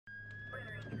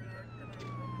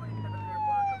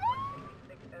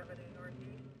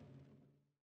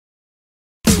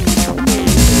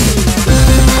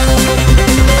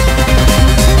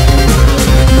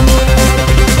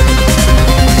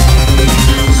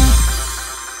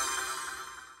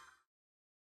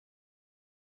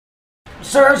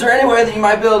Sir, is there any way that you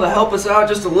might be able to help us out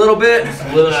just a little bit? Just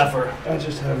a little effort. I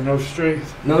just have no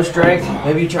strength. No strength?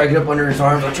 Maybe you try to get up under his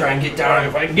arms. I'll try and get down.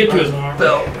 If I can get to his arm.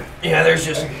 Belt. Yeah, there's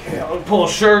just... Yeah, I'll pull a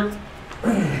shirt.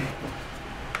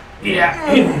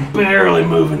 Yeah, he's barely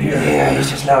moving here. Yeah, he's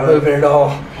just not moving at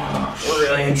all. We're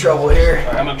really in trouble here.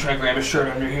 All right, I'm gonna try to grab his shirt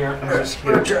under here. I'm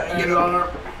gonna try and get it on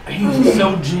her. He's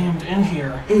so jammed in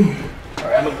here. All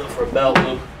right, I'm gonna go for a belt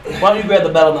loop. Why don't you grab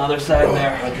the belt on the other side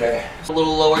there? Okay. It's a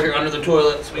little lower here under the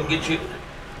toilet so we can get you.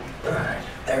 All right,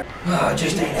 there. Oh, it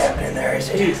just ain't happening there, is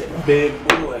it? He's a big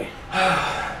boy. All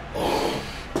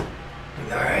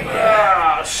right,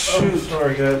 yeah. Ah, shoot. Oh,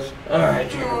 sorry, guys. All right,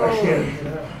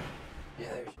 Junior.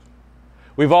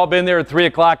 We've all been there at 3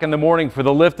 o'clock in the morning for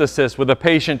the lift assist with a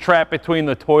patient trapped between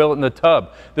the toilet and the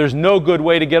tub. There's no good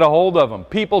way to get a hold of them.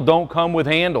 People don't come with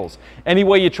handles. Any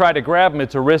way you try to grab them,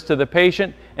 it's a risk to the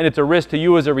patient and it's a risk to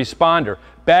you as a responder.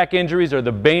 Back injuries are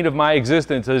the bane of my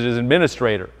existence as an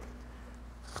administrator.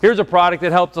 Here's a product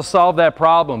that helps us solve that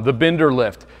problem, the Binder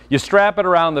Lift. You strap it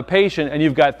around the patient and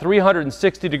you've got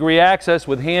 360-degree access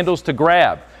with handles to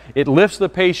grab. It lifts the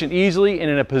patient easily and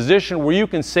in a position where you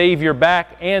can save your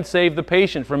back and save the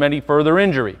patient from any further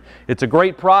injury. It's a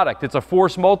great product. It's a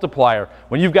force multiplier.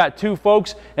 When you've got two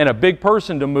folks and a big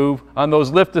person to move on those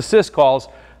lift assist calls,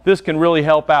 this can really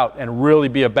help out and really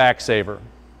be a back saver.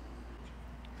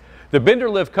 The Binder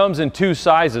Lift comes in two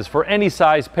sizes for any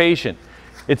size patient.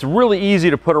 It's really easy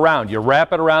to put around. You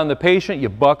wrap it around the patient, you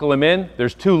buckle him in.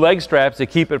 There's two leg straps that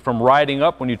keep it from riding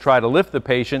up when you try to lift the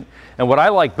patient. And what I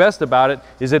like best about it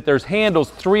is that there's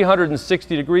handles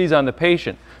 360 degrees on the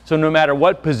patient. So no matter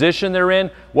what position they're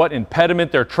in, what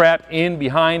impediment they're trapped in,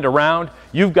 behind, around,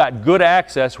 you've got good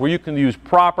access where you can use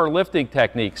proper lifting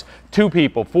techniques. 2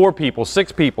 people, 4 people,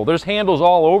 6 people. There's handles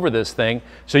all over this thing,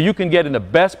 so you can get in the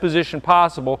best position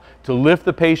possible to lift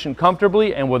the patient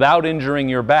comfortably and without injuring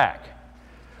your back.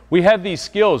 We have these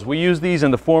skills. We use these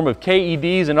in the form of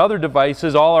KEDs and other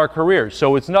devices all our careers,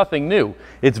 so it's nothing new.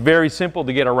 It's very simple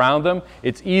to get around them.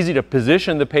 It's easy to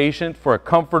position the patient for a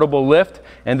comfortable lift,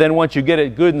 and then once you get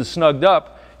it good and snugged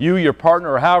up, you, your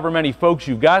partner, or however many folks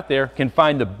you've got there can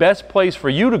find the best place for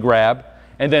you to grab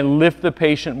and then lift the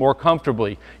patient more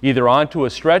comfortably, either onto a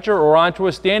stretcher or onto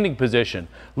a standing position.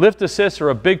 Lift assists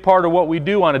are a big part of what we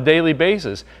do on a daily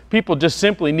basis. People just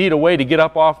simply need a way to get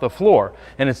up off the floor.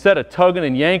 And instead of tugging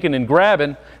and yanking and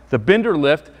grabbing, the Binder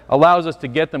Lift allows us to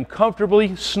get them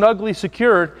comfortably, snugly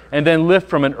secured, and then lift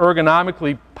from an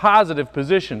ergonomically positive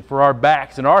position for our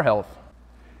backs and our health.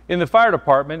 In the fire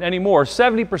department anymore,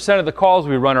 70% of the calls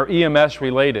we run are EMS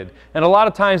related, and a lot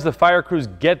of times the fire crews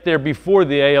get there before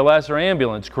the ALS or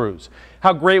ambulance crews.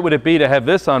 How great would it be to have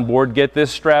this on board, get this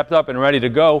strapped up and ready to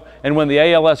go, and when the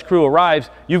ALS crew arrives,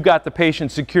 you've got the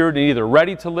patient secured and either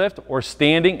ready to lift or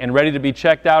standing and ready to be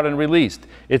checked out and released.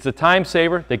 It's a time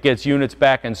saver that gets units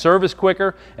back in service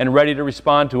quicker and ready to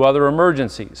respond to other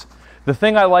emergencies. The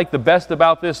thing I like the best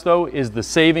about this, though, is the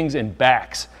savings in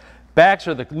backs. Backs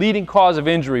are the leading cause of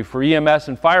injury for EMS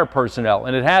and fire personnel,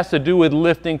 and it has to do with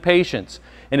lifting patients.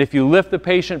 And if you lift the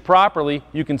patient properly,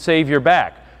 you can save your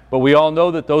back. But we all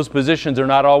know that those positions are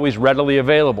not always readily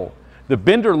available. The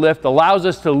Binder Lift allows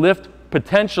us to lift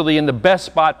potentially in the best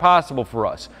spot possible for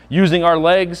us, using our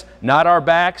legs, not our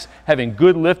backs, having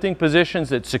good lifting positions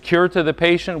that secure to the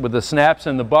patient with the snaps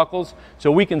and the buckles,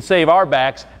 so we can save our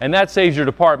backs, and that saves your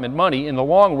department money in the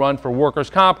long run for workers'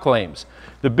 comp claims.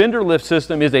 The Binder Lift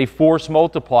system is a force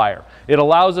multiplier. It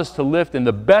allows us to lift in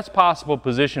the best possible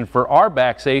position for our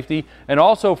back safety and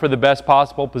also for the best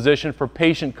possible position for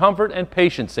patient comfort and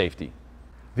patient safety.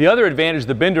 The other advantage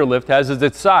the Binder Lift has is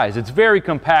its size. It's very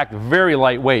compact, very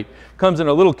lightweight. Comes in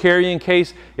a little carrying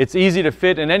case. It's easy to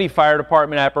fit in any fire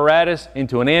department apparatus,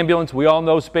 into an ambulance. We all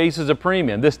know space is a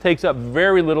premium. This takes up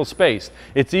very little space.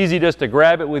 It's easy just to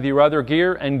grab it with your other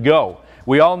gear and go.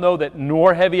 We all know that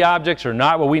more heavy objects are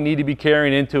not what we need to be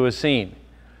carrying into a scene.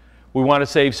 We want to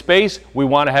save space. We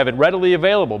want to have it readily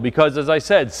available because, as I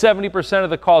said, 70% of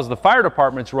the calls the fire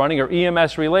department's running are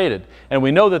EMS related. And we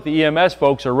know that the EMS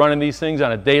folks are running these things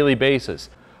on a daily basis.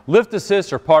 Lift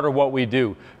assists are part of what we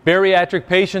do. Bariatric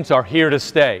patients are here to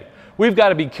stay. We've got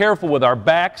to be careful with our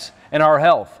backs and our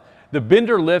health. The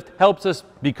Binder Lift helps us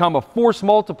become a force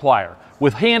multiplier.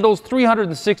 With handles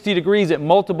 360 degrees at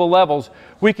multiple levels,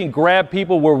 we can grab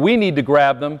people where we need to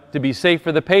grab them to be safe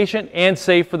for the patient and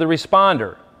safe for the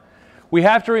responder. We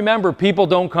have to remember people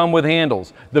don't come with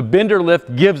handles. The Binder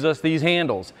Lift gives us these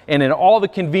handles, and in all the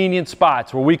convenient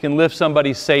spots where we can lift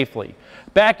somebody safely.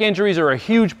 Back injuries are a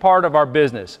huge part of our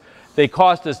business. They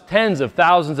cost us tens of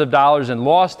thousands of dollars in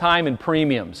lost time and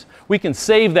premiums. We can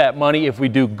save that money if we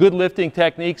do good lifting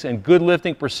techniques and good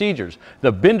lifting procedures.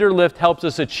 The Bender lift helps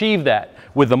us achieve that.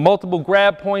 With the multiple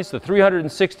grab points, the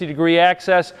 360-degree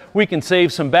access, we can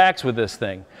save some backs with this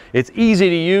thing. It's easy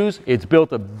to use, it's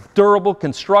built of durable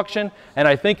construction, and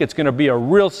I think it's going to be a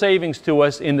real savings to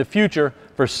us in the future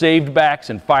for saved backs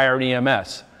in fire and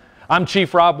EMS. I'm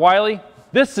Chief Rob Wiley.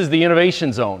 This is the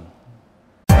Innovation Zone.